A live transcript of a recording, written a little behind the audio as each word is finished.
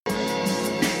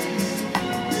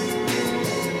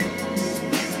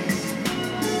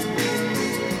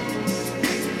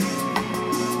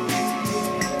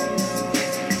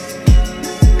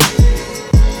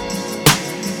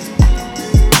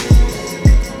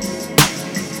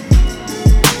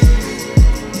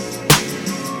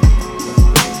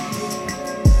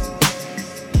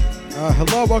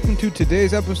welcome to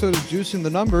today's episode of Juicing the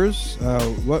Numbers,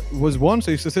 what was once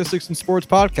a statistics and sports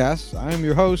podcast. I am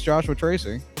your host, Joshua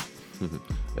Tracy.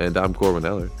 And I'm Corbin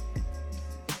Eller.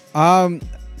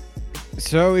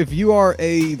 So if you are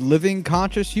a living,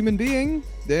 conscious human being,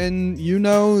 then you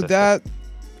know that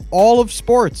all of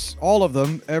sports, all of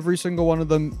them, every single one of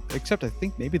them, except I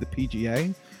think maybe the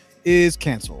PGA, is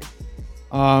canceled.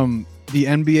 The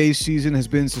NBA season has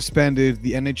been suspended.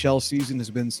 The NHL season has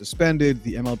been suspended.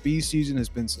 The MLB season has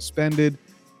been suspended.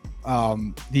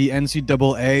 The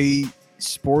NCAA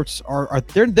sports are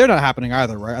they're not happening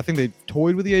either, right? I think they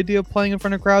toyed with the idea of playing in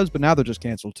front of crowds, but now they're just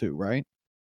canceled too, right?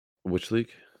 Which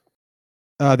league?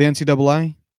 The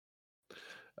NCAA.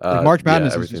 March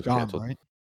Madness is just gone, canceled. right?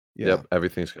 Yeah. Yep,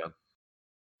 everything's gone.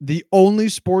 The only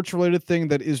sports-related thing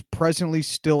that is presently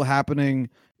still happening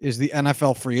is the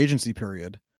NFL free agency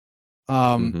period.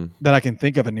 That I can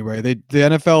think of anyway. The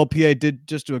NFLPA did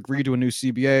just to agree to a new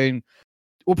CBA, and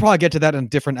we'll probably get to that in a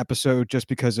different episode just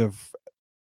because of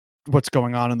what's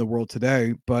going on in the world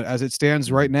today. But as it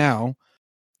stands right now,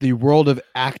 the world of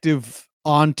active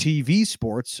on TV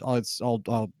sports,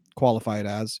 I'll qualify it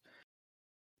as,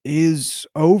 is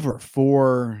over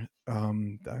for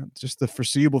just the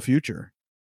foreseeable future.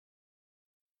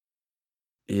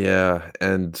 Yeah,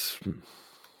 and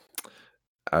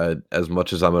as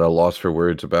much as I'm at a loss for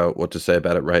words about what to say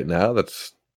about it right now,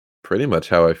 that's pretty much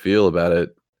how I feel about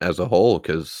it as a whole,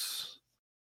 because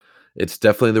it's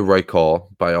definitely the right call.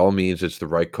 By all means, it's the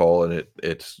right call, and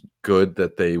it's good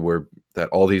that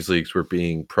all these leagues were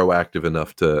being proactive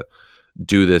enough to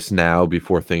do this now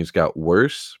before things got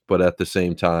worse. But at the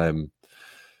same time,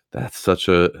 that's such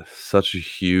a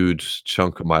huge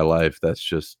chunk of my life that's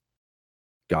just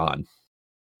gone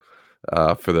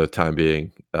for the time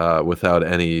being, without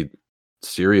any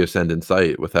serious end in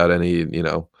sight, without any,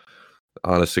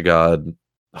 honest to God,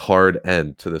 hard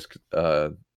end to this.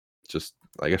 Just,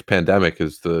 I guess, pandemic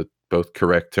is the both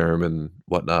correct term and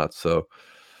whatnot. So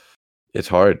it's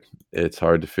hard. It's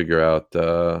hard to figure out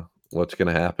what's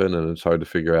going to happen, and it's hard to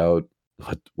figure out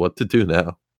what to do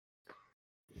now.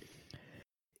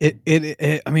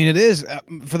 I mean, it is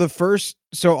for the first.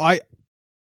 So I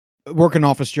work an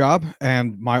office job,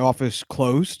 and my office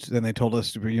closed. Then they told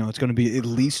us, it's going to be at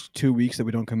least 2 weeks that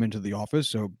we don't come into the office,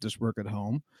 so just work at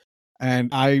home. And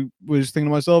I was thinking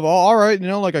to myself, oh, all right,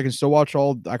 I can still watch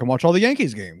all the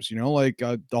Yankees games, all the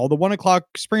 1:00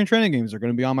 spring training games are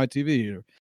going to be on my TV.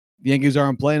 The Yankees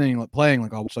aren't playing,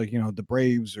 like I'll watch the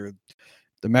Braves or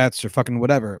the Mets or fucking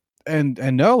whatever. And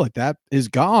no, like that is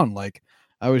gone. Like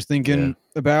I was thinking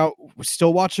about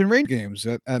still watching rain games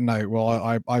at night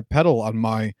while I pedal on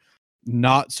my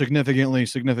not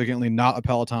significantly not a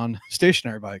Peloton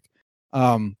stationary bike.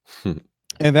 And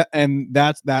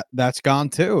that's gone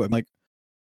too. And like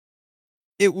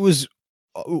it was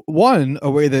one, a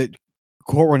way that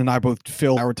Corwin and I both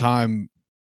fill our time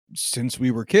since we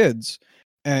were kids,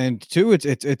 and two,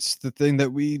 it's the thing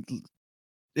that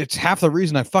it's half the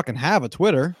reason I fucking have a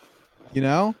Twitter.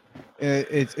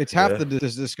 It's half the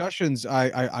discussions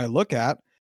I look at.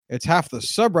 It's half the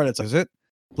subreddits. Is it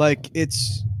like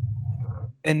it's?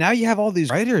 And now you have all these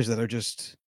writers that are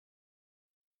just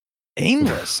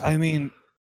aimless. I mean,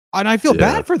 and I feel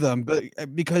bad for them, but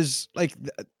because like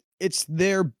it's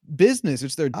their business,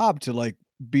 it's their job to like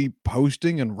be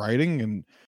posting and writing and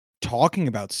talking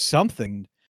about something.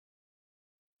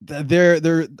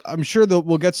 I'm sure that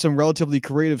we'll get some relatively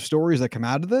creative stories that come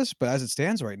out of this, but as it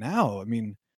stands right now, I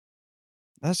mean,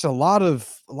 that's a lot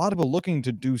of people looking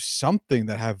to do something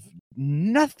that have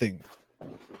nothing.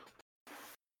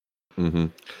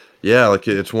 Yeah, like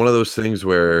it's one of those things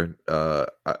where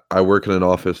I work in an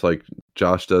office like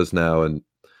Josh does now, and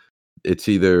it's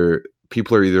either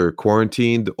people are either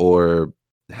quarantined or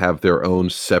have their own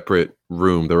separate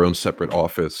room, their own separate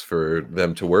office for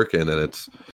them to work in, and it's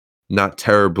not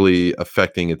terribly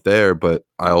affecting it there. But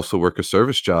I also work a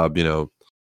service job, in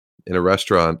a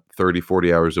restaurant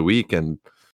 30-40 hours a week, and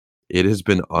it has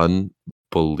been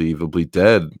unbelievably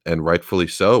dead, and rightfully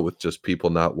so, with just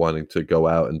people not wanting to go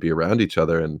out and be around each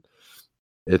other. And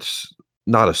it's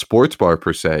not a sports bar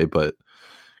per se, but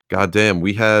goddamn,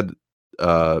 we had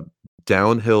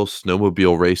downhill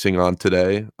snowmobile racing on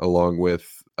today, along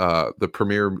with the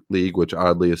Premier League, which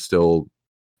oddly is still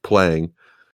playing,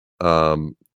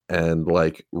 and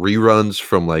like reruns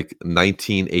from like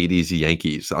 1980s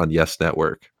Yankees on Yes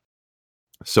Network.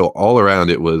 So all around,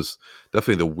 it was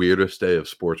definitely the weirdest day of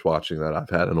sports watching that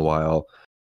I've had in a while.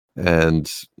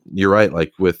 And you're right,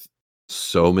 like with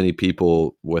so many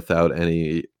people without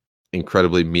any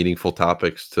incredibly meaningful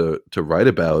topics to write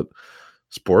about,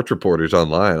 sports reporters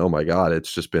online, oh my God,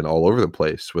 it's just been all over the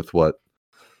place with what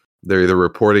they're either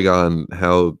reporting on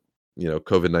how,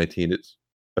 COVID-19 is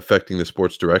affecting the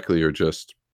sports directly, or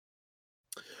just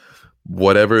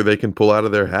whatever they can pull out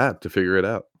of their hat to figure it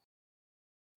out.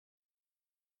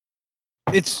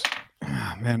 It's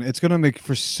man, it's gonna make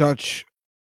for such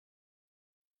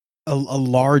a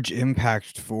large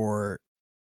impact for.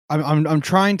 I'm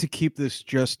trying to keep this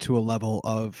just to a level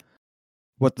of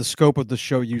what the scope of the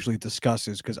show usually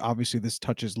discusses, because obviously this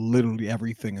touches literally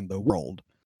everything in the world.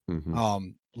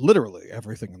 Mhm, Literally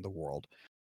everything in the world.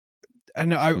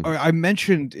 And mhm, I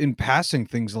mentioned in passing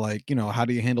things like, how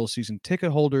do you handle season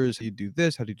ticket holders? How do you do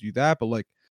this? How do you do that? But like,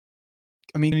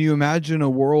 I mean, can you imagine a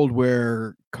world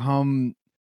where come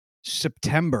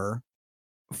September,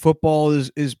 football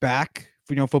is back?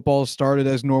 Football started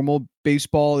as normal.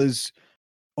 Baseball is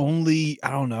only,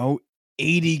 I don't know,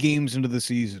 80 games into the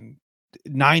season,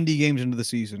 90 games into the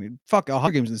season. Fuck,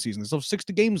 100 games in the season. There's still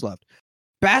 60 games left.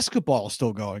 Basketball is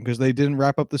still going because they didn't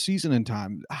wrap up the season in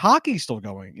time. Hockey's still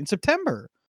going in September.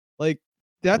 Like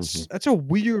mhm. that's a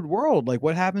weird world. Like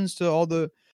what happens to all the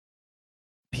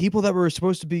people that were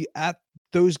supposed to be at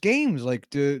those games? Like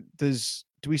do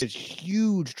we see a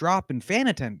huge drop in fan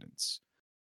attendance?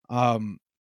 Um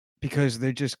because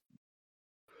they're just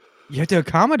you have to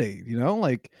accommodate,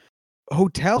 like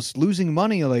hotels losing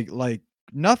money like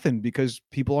nothing because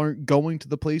people aren't going to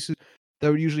the places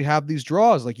that would usually have these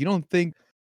draws. Like you don't think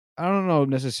I don't know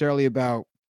necessarily about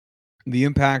the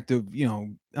impact of, I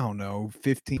don't know,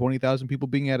 15, 20,000 people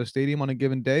being at a stadium on a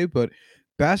given day, but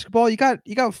basketball, you got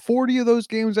 40 of those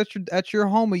games at your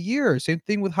home a year. Same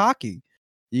thing with hockey.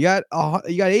 You got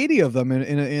 80 of them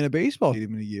in a baseball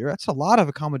stadium in a year. That's a lot of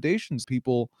accommodations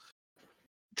people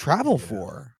travel Yeah.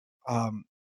 for.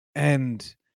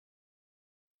 And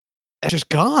it's just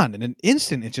gone in an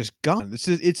instant. It's just gone.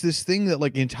 It's this thing that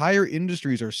like entire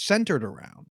industries are centered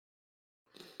around,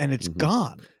 and it's Mhm.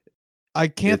 gone. I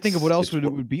can't think of what It's else it's would it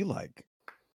what would be like.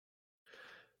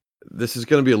 This is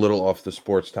gonna be a little off the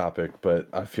sports topic, but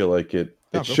I feel like it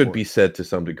No, go should for it. be said to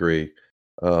some degree.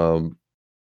 Um,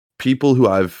 People who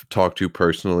I've talked to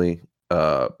personally,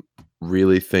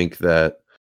 really think that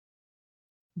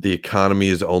the economy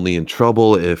is only in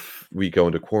trouble if we go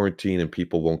into quarantine and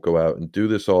people won't go out and do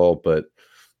this all, but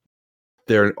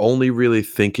they're only really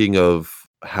thinking of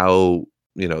how,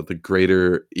 the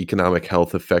greater economic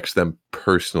health affects them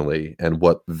personally and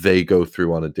what they go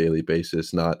through on a daily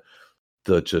basis, not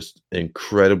the just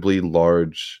incredibly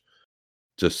large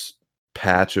just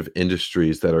patch of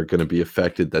industries that are gonna be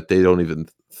affected that they don't even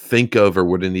think of or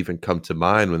wouldn't even come to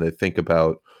mind when they think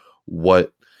about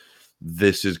what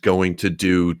this is going to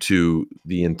do to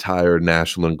the entire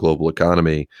national and global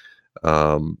economy,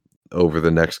 um, over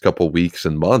the next couple weeks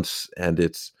and months, and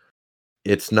it's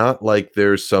not like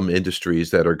there's some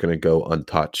industries that are gonna go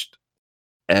untouched.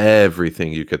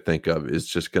 Everything you could think of is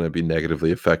just gonna be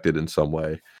negatively affected in some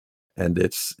way, and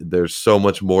there's so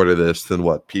much more to this than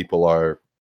what people are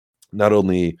not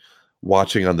only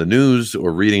watching on the news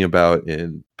or reading about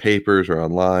in papers or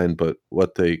online, but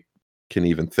what they can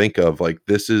even think of. Like,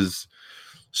 this is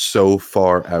so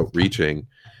far outreaching.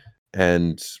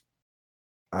 And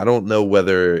I don't know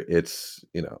whether it's,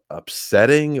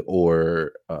 upsetting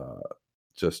or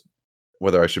just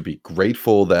whether I should be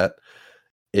grateful that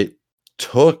it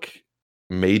took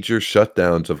major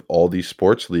shutdowns of all these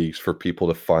sports leagues for people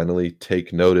to finally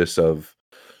take notice of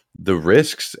the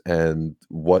risks and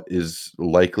what is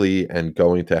likely and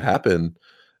going to happen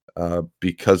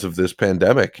because of this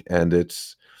pandemic. And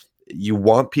you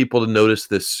want people to notice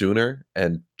this sooner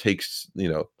and takes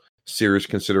serious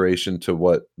consideration to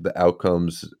what the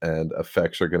outcomes and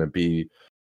effects are going to be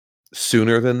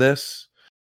sooner than this.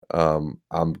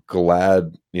 I'm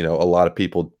glad a lot of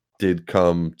people did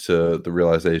come to the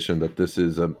realization that this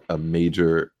is a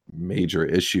major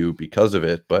issue because of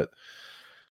it, but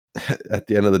at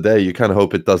the end of the day, you kinda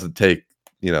hope it doesn't take,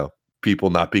 you know, people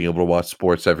not being able to watch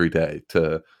sports every day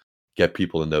to get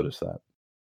people to notice that.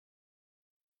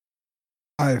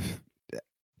 I've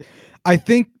I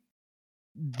think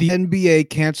the NBA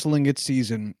canceling its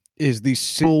season is the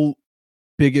single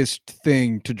biggest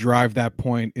thing to drive that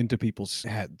point into people's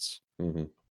heads. Mhm,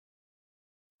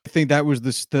 I think that was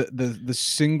the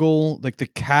single like the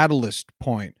catalyst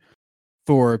point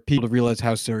for people to realize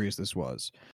how serious this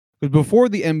was. Because before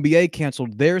the NBA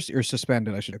canceled or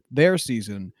suspended, I should say, their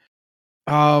season,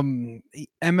 the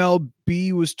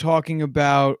MLB was talking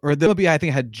about, or the MLB I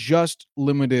think had just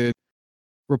limited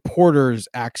reporters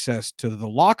access to the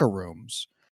locker rooms.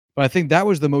 But I think that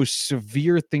was the most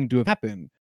severe thing to have happened.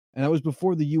 And that was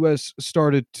before the US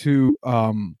started to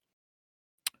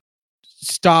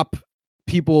stop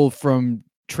people from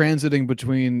transiting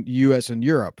between US and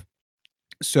Europe.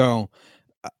 So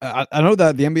I know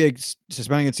that the NBA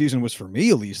suspending its season was, for me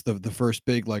at least, the first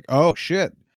big like, oh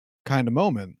shit, kind of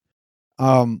moment.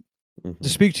 Um, to Mhm.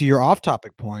 speak to your off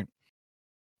topic point,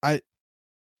 I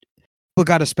people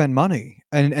got to spend money,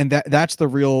 and that's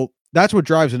what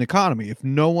drives an economy. If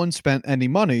no one spent any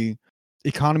money,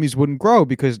 economies wouldn't grow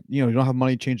because you don't have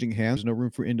money changing hands. There's no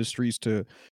room for industries to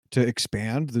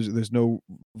expand. There's no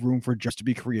room for jobs to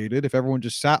be created. If everyone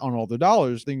just sat on all the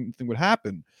dollars, thing would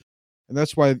happen. And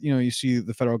that's why you see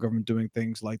the federal government doing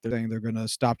things like they're saying they're going to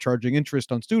stop charging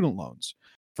interest on student loans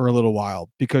for a little while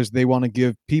because they want to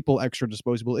give people extra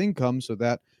disposable income so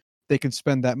that they can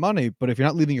spend that money. But if you're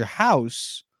not leaving your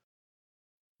house,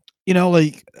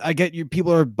 like I get you,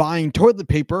 people are buying toilet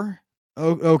paper.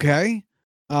 Okay.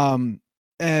 Um,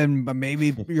 and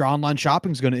maybe your online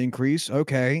shopping is going to increase.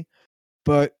 Okay.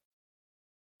 But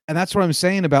and that's what I'm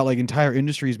saying about like entire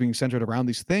industries being centered around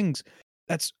these things.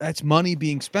 That's money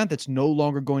being spent that's no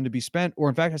longer going to be spent, or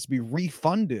in fact has to be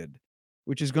refunded,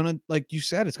 which is gonna, like you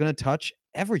said, it's gonna touch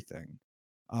everything.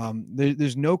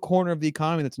 There's no corner of the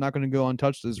economy that's not going to go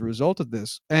untouched as a result of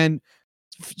this. And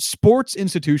sports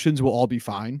institutions will all be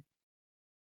fine.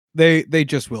 They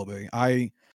just will be.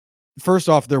 I First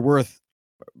off, they're worth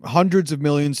hundreds of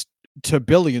millions to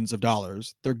billions of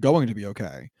dollars. They're going to be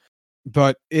okay.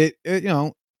 But if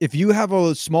you have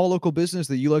a small local business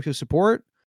that you like to support,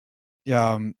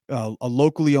 a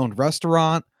locally owned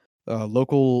restaurant, a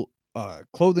local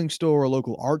clothing store, a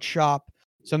local art shop,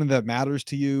 something that matters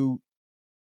to you,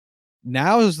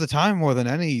 now is the time more than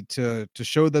any to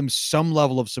show them some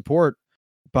level of support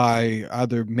by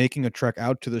either making a trek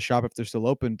out to the shop if they're still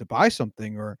open to buy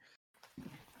something. Or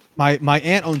my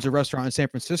aunt owns a restaurant in San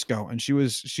Francisco, and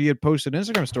she had posted an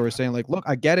Instagram story saying like, look,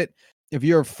 I get it if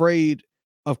you're afraid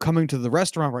of coming to the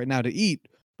restaurant right now to eat,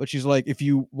 but she's like, if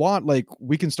you want, like,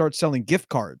 we can start selling gift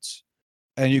cards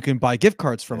and you can buy gift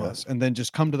cards from Yeah. us and then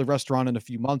just come to the restaurant in a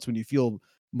few months when you feel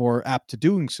more apt to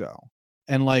doing so.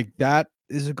 And like that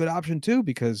is a good option too,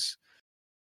 because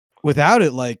without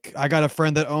it, like, I got a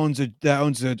friend that owns a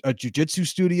jujitsu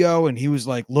studio, and he was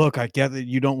like, "Look, I get that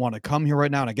you don't want to come here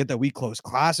right now, and I get that we close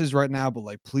classes right now, but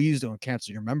like, please don't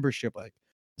cancel your membership. Like,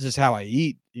 this is how I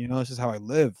eat. This is how I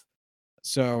live."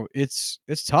 So it's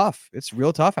tough. It's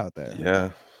real tough out there.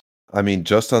 Yeah. I mean,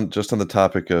 just on the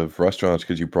topic of restaurants,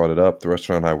 because you brought it up, the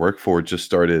restaurant I work for just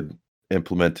started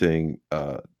implementing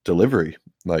delivery,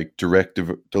 like direct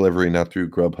delivery, not through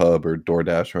Grubhub or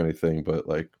DoorDash or anything, but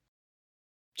like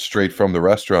straight from the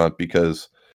restaurant because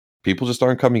people just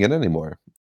aren't coming in anymore.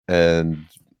 And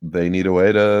they need a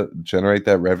way to generate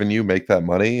that revenue, make that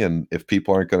money. And if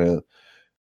people aren't going to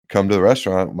come to the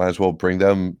restaurant, might as well bring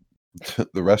them to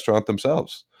the restaurant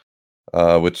themselves,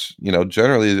 which,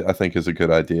 generally I think is a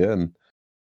good idea. And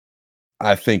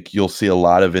I think you'll see a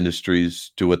lot of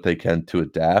industries do what they can to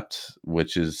adapt,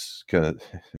 which is gonna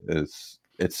is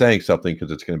it's saying something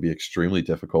because it's gonna be extremely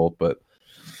difficult, but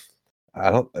I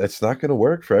don't it's not gonna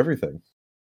work for everything.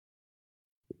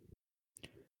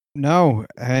 No,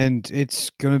 and it's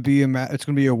gonna be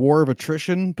a war of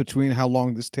attrition between how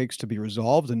long this takes to be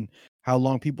resolved and how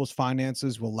long people's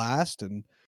finances will last. And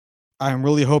I'm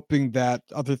really hoping that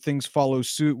other things follow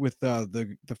suit with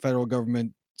the federal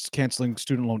government canceling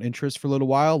student loan interest for a little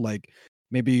while, like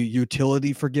maybe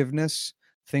utility forgiveness,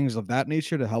 things of that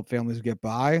nature to help families get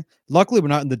by. Luckily, we're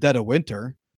not in the dead of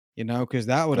winter, because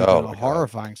that would have been Oh a my god.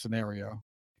 horrifying scenario.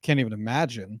 Can't even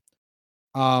imagine.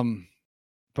 Um,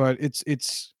 but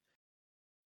it's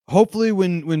hopefully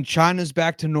when China's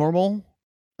back to normal,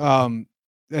 um,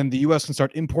 and the US can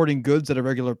start importing goods at a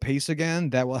regular pace again,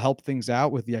 that will help things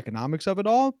out with the economics of it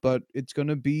all, but it's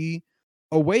gonna be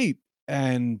a wait.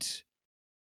 And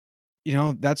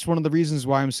that's one of the reasons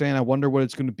why I'm saying I wonder what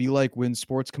it's gonna be like when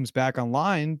sports comes back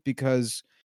online because,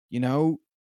 you know,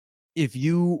 if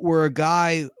you were a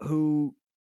guy who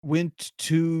went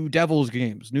to Devils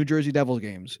games, New Jersey Devils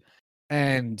games,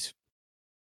 and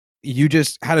you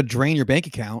just had to drain your bank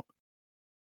account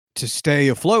to stay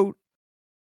afloat,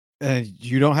 and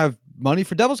you don't have money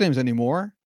for Devils games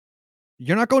anymore,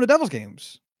 you're not going to Devils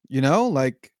games.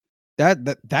 Like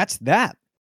that's that.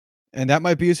 And that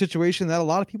might be a situation that a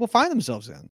lot of people find themselves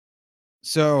in.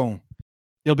 So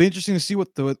it'll be interesting to see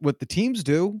what the teams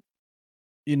do.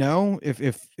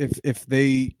 If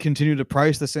they continue to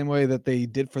price the same way that they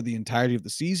did for the entirety of the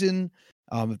season,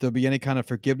 if there'll be any kind of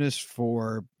forgiveness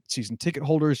for season ticket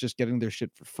holders just getting their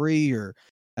shit for free, or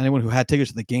anyone who had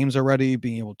tickets to the games already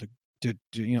being able to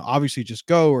obviously just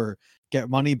go or get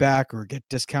money back or get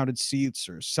discounted seats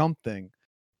or something,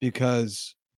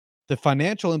 because the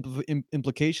financial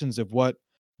implications of what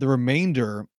the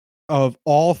remainder of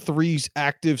all three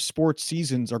active sports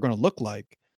seasons are going to look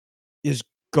like is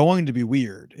going to be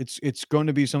weird. It's going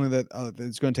to be something that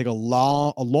that's going to take a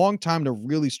long time to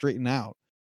really straighten out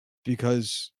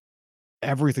because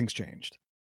everything's changed.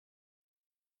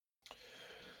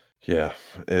 Yeah,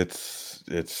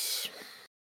 it's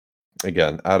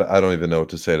again, I don't even know what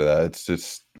to say to that. It's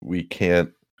just we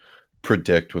can't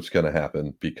predict what's going to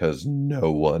happen because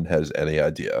no one has any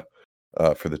idea.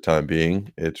 For the time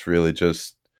being, it's really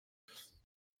just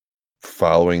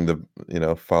following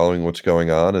following what's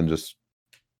going on and just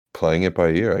playing it by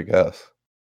ear, I guess.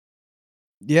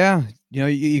 Yeah,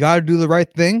 you got to do the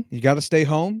right thing. You got to stay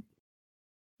home.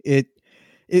 It,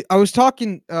 I was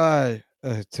talking to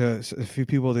a few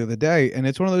people the other day, and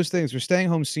it's one of those things where staying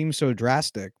home seems so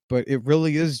drastic, but it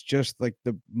really is just like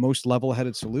the most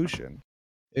level-headed solution.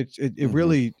 It Mhm.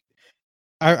 really.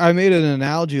 I made an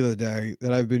analogy the other day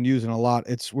that I've been using a lot.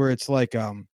 It's where it's like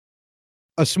a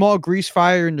small grease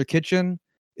fire in your kitchen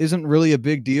isn't really a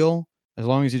big deal as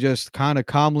long as you just kind of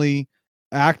calmly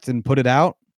act and put it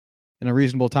out in a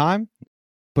reasonable time.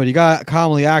 But you got to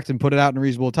calmly act and put it out in a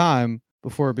reasonable time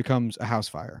before it becomes a house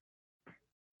fire.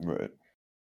 Right.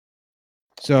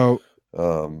 So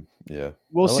Yeah.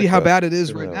 we'll I see like how that. bad it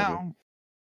is Good right analogy. now.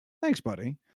 Thanks,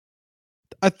 buddy.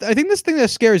 I think this thing that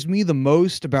scares me the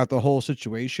most about the whole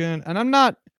situation, and I'm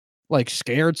not like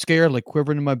scared, like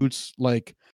quivering in my boots,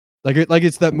 like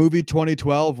it's that movie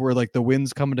 2012 where like the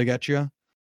wind's coming to get you.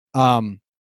 Um,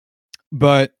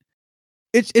 but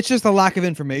it's just a lack of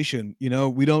information.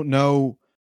 We don't know,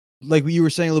 like you were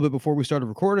saying a little bit before we started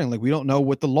recording, like we don't know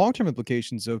what the long-term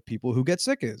implications of people who get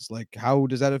sick is. Like, how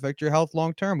does that affect your health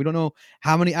long term? We don't know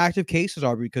how many active cases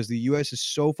are because the US is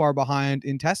so far behind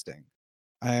in testing.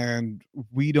 And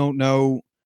we don't know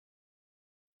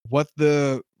what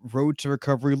the road to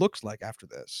recovery looks like after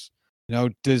this.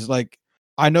 Does like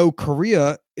I know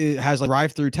Korea it has like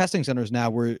drive-through testing centers now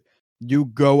where you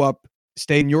go up,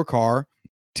 stay in your car,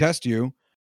 test you,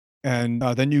 and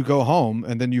then you go home,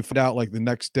 and then you find out like the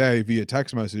next day via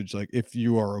text message like if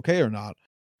you are okay or not,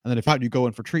 and then if not, you go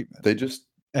in for treatment. They just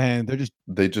And they're just,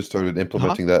 they just started huh?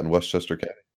 implementing that in Westchester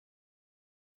County.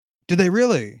 Did they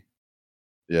really?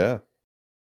 Yeah.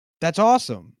 That's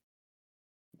awesome.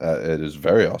 It is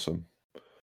very awesome.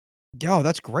 Yo,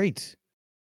 that's great.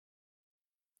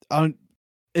 Um,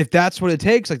 if that's what it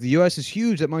takes, like the US is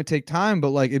huge, that might take time, but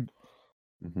like it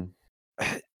Mhm.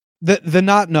 the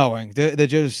not knowing, the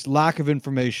just lack of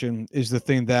information is the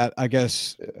thing that I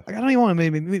guess Yeah. like, I don't even want to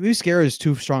maybe scare is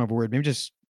too strong of a word. Maybe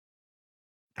just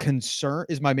concern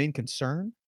is my main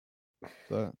concern.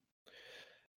 But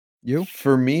you?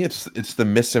 For me, it's the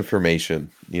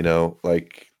misinformation,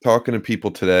 like talking to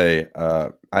people today,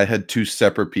 I had 2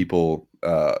 separate people,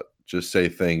 just say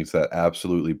things that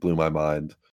absolutely blew my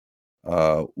mind.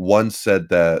 One said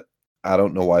that, "I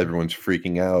don't know why everyone's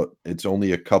freaking out. It's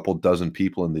only a couple dozen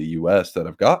people in the US that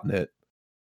have gotten it,"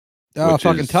 Oh, which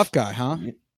fucking tough is guy, huh?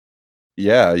 y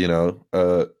yeah,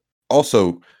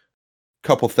 also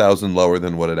couple thousand lower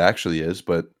than what it actually is,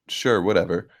 but sure,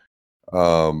 whatever.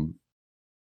 Um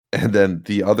And then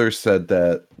the other said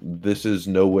that this is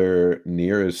nowhere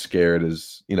near as scared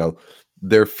as,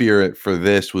 their fear for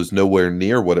this was nowhere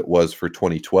near what it was for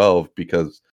 2012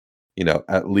 because,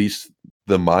 at least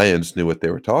the Mayans knew what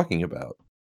they were talking about.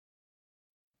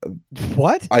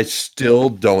 What? I still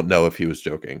don't know if he was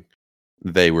joking.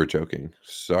 They were joking.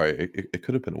 Sorry, it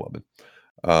could have been a woman.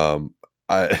 Um,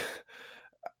 I,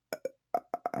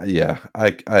 yeah,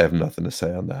 I have nothing to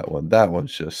say on that one. That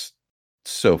one's just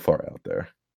so far out there.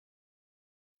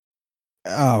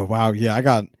 Oh wow, yeah, I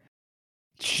got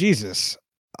Jesus.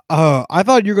 I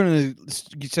thought you were gonna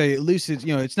say at least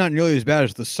it's not nearly as bad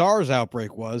as the SARS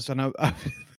outbreak was, and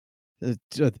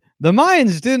the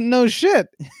Mayans didn't know shit.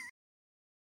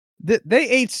 They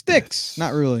ate sticks. Not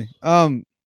It's really.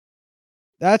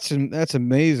 That's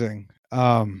amazing.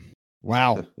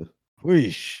 Wow.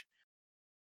 Wheesh.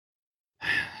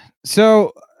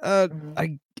 So,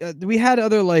 we had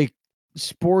other like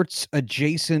sports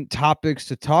adjacent topics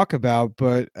to talk about,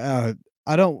 but I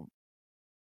don't.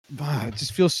 It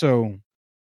just feels so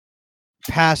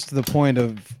past the point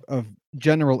of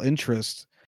general interest.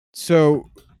 So,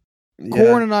 Yeah.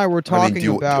 Corin and I were I mean, talking do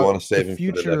you about wanna the save him for the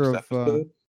future next of. episode?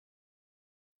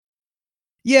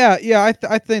 Yeah, yeah,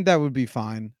 I think that would be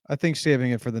fine. I think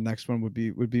saving it for the next one would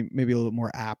be maybe a little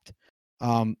more apt.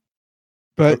 Um,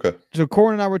 but Okay. so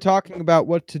Corin and I were talking about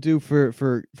what to do for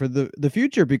the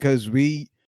future because we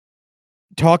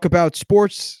talk about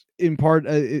sports in part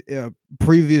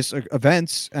previous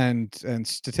events and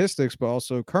statistics, but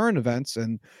also current events.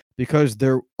 And because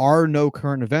there are no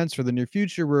current events for the near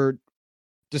future, we're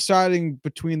deciding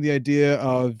between the idea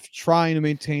of trying to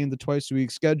maintain the twice a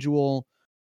week schedule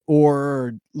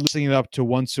or listening it up to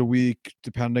once a week,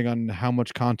 depending on how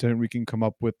much content we can come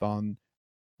up with on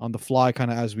the fly,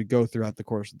 kind of as we go throughout the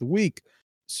course of the week.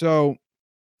 So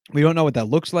we don't know what that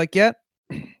looks like yet.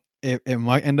 It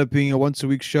might end up being a once a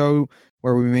week show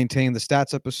where we maintain the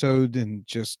stats episode and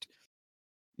just,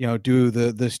 do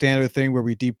the standard thing where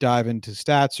we deep dive into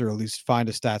stats, or at least find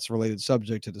a stats related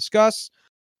subject to discuss.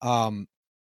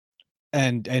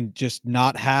 And just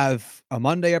not have a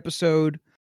Monday episode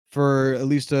for at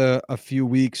least a few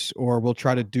weeks, or we'll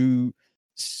try to do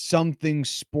something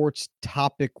sports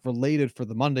topic related for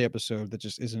the Monday episode that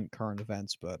just isn't current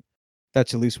events, but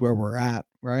that's at least where we're at,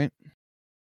 right?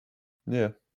 Yeah.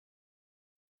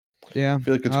 Yeah. I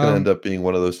feel like it's going to end up being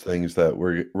one of those things that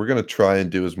we're going to try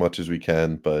and do as much as we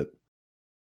can, but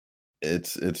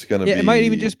it's going to be, it might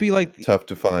even just be like tough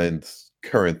to find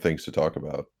current things to talk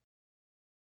about.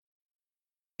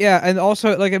 Yeah, and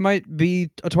also like it might be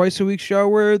a twice a week show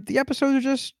where the episodes are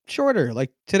just shorter,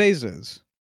 like today's is.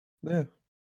 Yeah.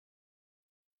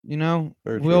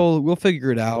 Very true. We'll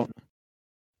figure it out.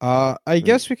 I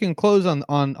guess we can close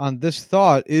on this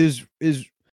thought. Is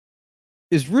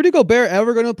Rudy Gobert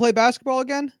ever going to play basketball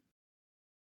again?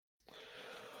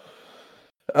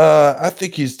 I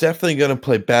think he's definitely going to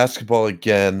play basketball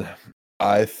again.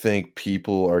 I think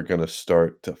people are going to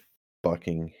start to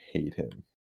fucking hate him.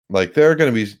 Like, there are going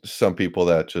to be some people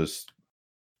that just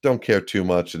don't care too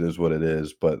much. It is what it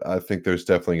is. But I think there's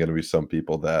definitely going to be some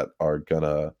people that are going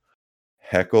to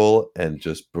heckle and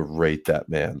just berate that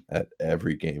man at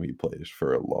every game he plays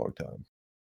for a long time.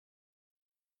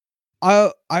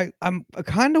 I'm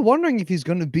kind of wondering if he's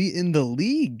going to be in the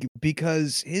league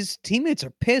because his teammates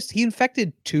are pissed. He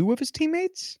infected 2 of his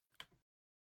teammates.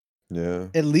 Yeah.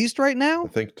 At least right now? I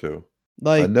think 2.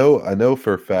 Like, I know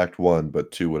for a fact 1,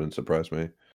 but 2 wouldn't surprise me.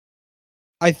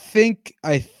 I think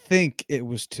it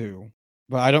was 2,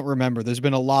 but I don't remember. There's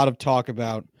been a lot of talk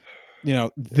about,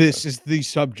 this is the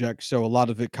subject, so a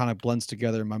lot of it kind of blends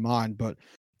together in my mind, but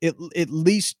at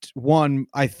least 1,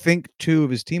 I think 2 of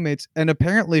his teammates, and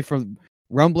apparently from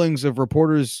rumblings of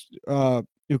reporters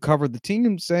who covered the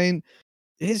team saying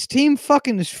his team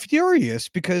fucking is furious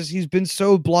because he's been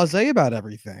so blasé about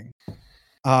everything.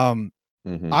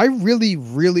 I really,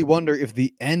 really wonder if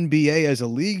the NBA as a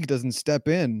league doesn't step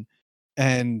in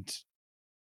and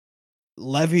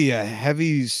levy a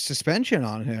heavy suspension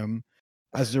on him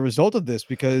as a result of this,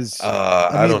 because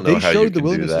I don't know they how you showed the can do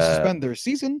willingness to that. suspend their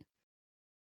season.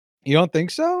 You don't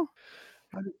think so?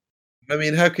 I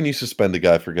mean, how can you suspend a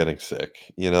guy for getting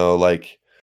sick? Like,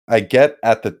 I get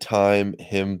at the time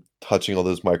him touching all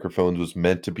those microphones was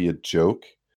meant to be a joke,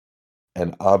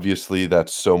 and obviously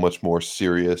that's so much more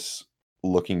serious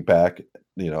looking back.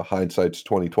 Hindsight's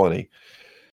 2020.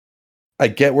 I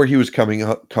get where he was coming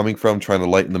from, trying to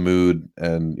lighten the mood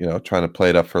and trying to play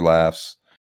it up for laughs.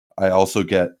 I also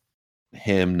get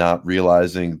him not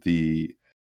realizing the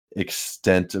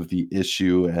extent of the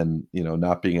issue and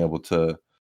not being able to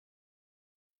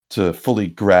fully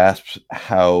grasp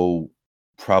how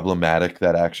problematic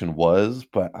that action was.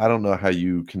 But I don't know how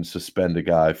you can suspend a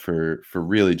guy for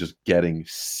really just getting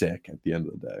sick at the end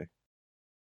of the day.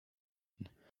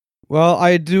 Well,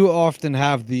 I do often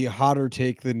have the hotter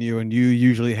take than you, and you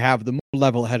usually have the more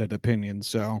level-headed opinion.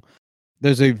 So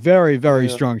there's a very, very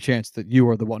strong chance that you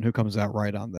are the one who comes out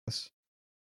right on this.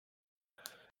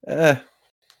 I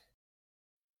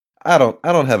don't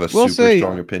have a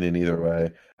strong opinion either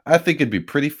way. I think it'd be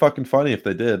pretty fucking funny if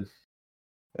they did.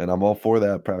 And I'm all for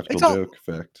that practical joke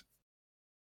effect.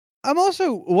 I'm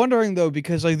also wondering though,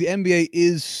 because like the NBA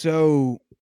is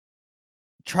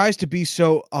tries to be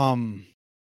so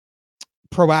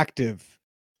proactive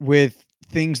with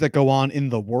things that go on in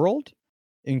the world,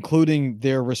 including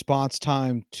their response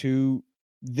time to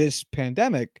this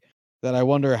pandemic, that I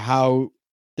wonder how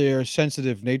their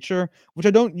sensitive nature, which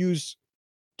I don't use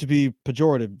to be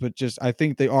pejorative, but just I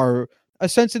think they are a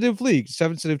sensitive league,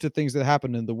 sensitive to things that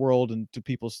happen in the world and to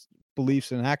people's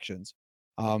beliefs and actions.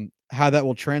 How that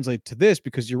will translate to this,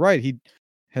 because you're right, he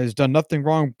has done nothing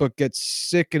wrong but gets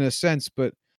sick in a sense,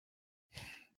 but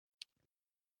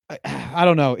I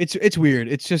don't know. It's weird.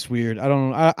 It's just weird. I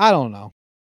don't know. I don't know.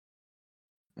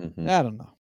 I don't know.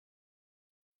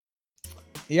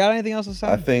 You got anything else to say?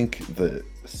 I think the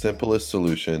simplest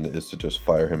solution is to just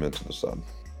fire him into the sun.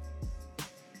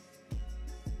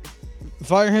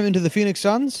 Fire him into the Phoenix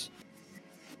Suns?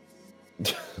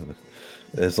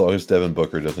 As long as Devin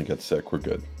Booker doesn't get sick, we're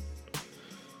good.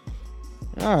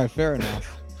 All right, fair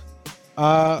enough.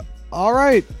 All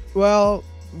right. Well,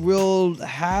 we'll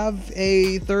have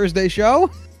a Thursday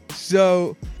show,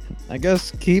 so I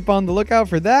guess keep on the lookout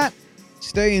for that.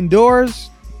 Stay indoors.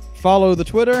 Follow the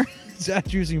Twitter. tweets at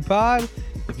juicingpod.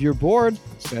 If you're bored,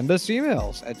 send us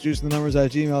emails at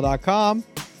juicingthenumbers@gmail.com.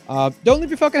 Don't leave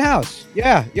your fucking house.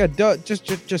 Yeah.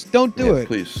 Just don't do it.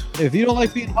 Please. If you don't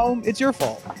like being home, it's your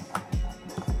fault.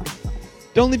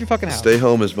 Don't leave your fucking house. Stay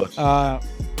home as much.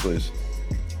 Please.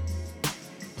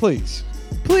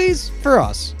 Please, for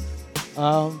us.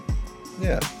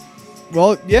 Yeah.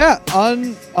 Well, yeah.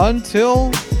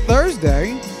 Until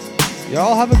Thursday,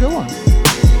 y'all have a good one.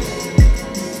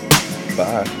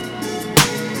 Bye.